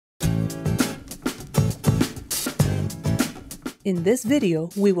In this video,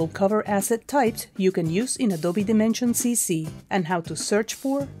 we will cover asset types you can use in Adobe Dimension CC and how to search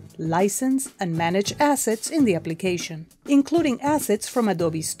for, license, and manage assets in the application, including assets from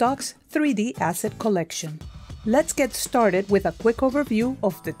Adobe Stock's 3D Asset Collection. Let's get started with a quick overview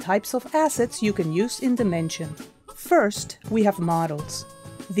of the types of assets you can use in Dimension. First, we have models.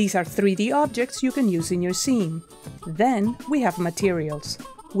 These are 3D objects you can use in your scene. Then, we have materials,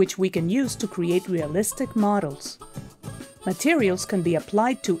 which we can use to create realistic models. Materials can be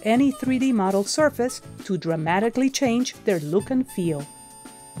applied to any 3D model surface to dramatically change their look and feel.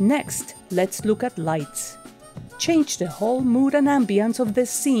 Next, let's look at lights. Change the whole mood and ambience of this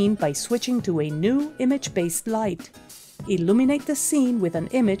scene by switching to a new image-based light. Illuminate the scene with an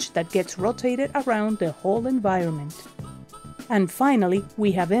image that gets rotated around the whole environment. And finally,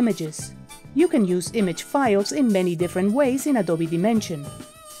 we have images. You can use image files in many different ways in Adobe Dimension.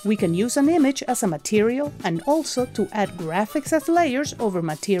 We can use an image as a material and also to add graphics as layers over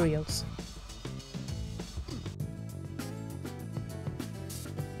materials.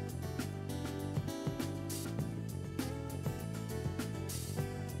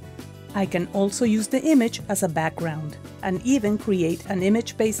 I can also use the image as a background and even create an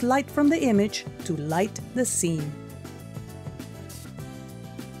image-based light from the image to light the scene.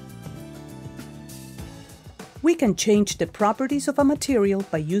 We can change the properties of a material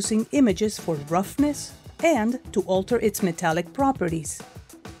by using images for roughness and to alter its metallic properties.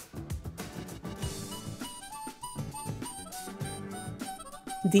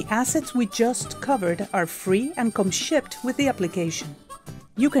 The assets we just covered are free and come shipped with the application.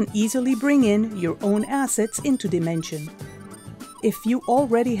 You can easily bring in your own assets into Dimension. If you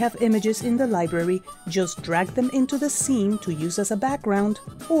already have images in the library, just drag them into the scene to use as a background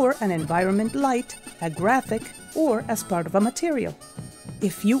or an environment light, a graphic, or as part of a material.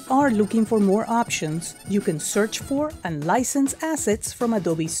 If you are looking for more options, you can search for and license assets from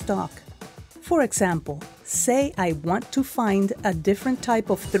Adobe Stock. For example, say I want to find a different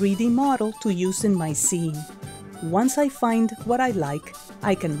type of 3D model to use in my scene. Once I find what I like,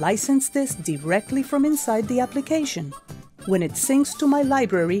 I can license this directly from inside the application. When it syncs to my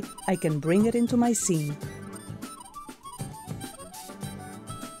library, I can bring it into my scene.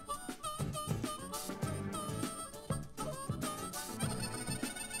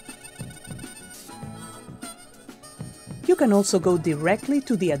 You can also go directly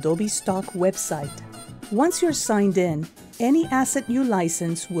to the Adobe Stock website. Once you're signed in, any asset you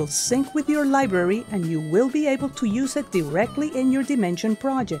license will sync with your library and you will be able to use it directly in your Dimension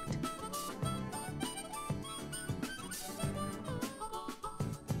project.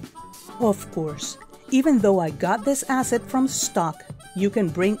 Of course, even though I got this asset from Stock, you can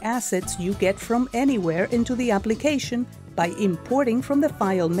bring assets you get from anywhere into the application by importing from the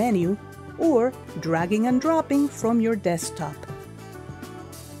File menu or dragging and dropping from your desktop.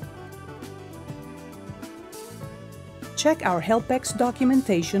 Check our HelpX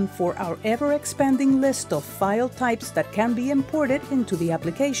documentation for our ever-expanding list of file types that can be imported into the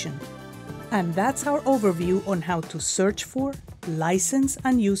application. And that's our overview on how to search for, license,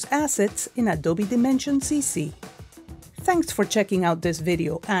 and use assets in Adobe Dimension CC. Thanks for checking out this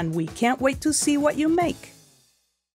video, and we can't wait to see what you make!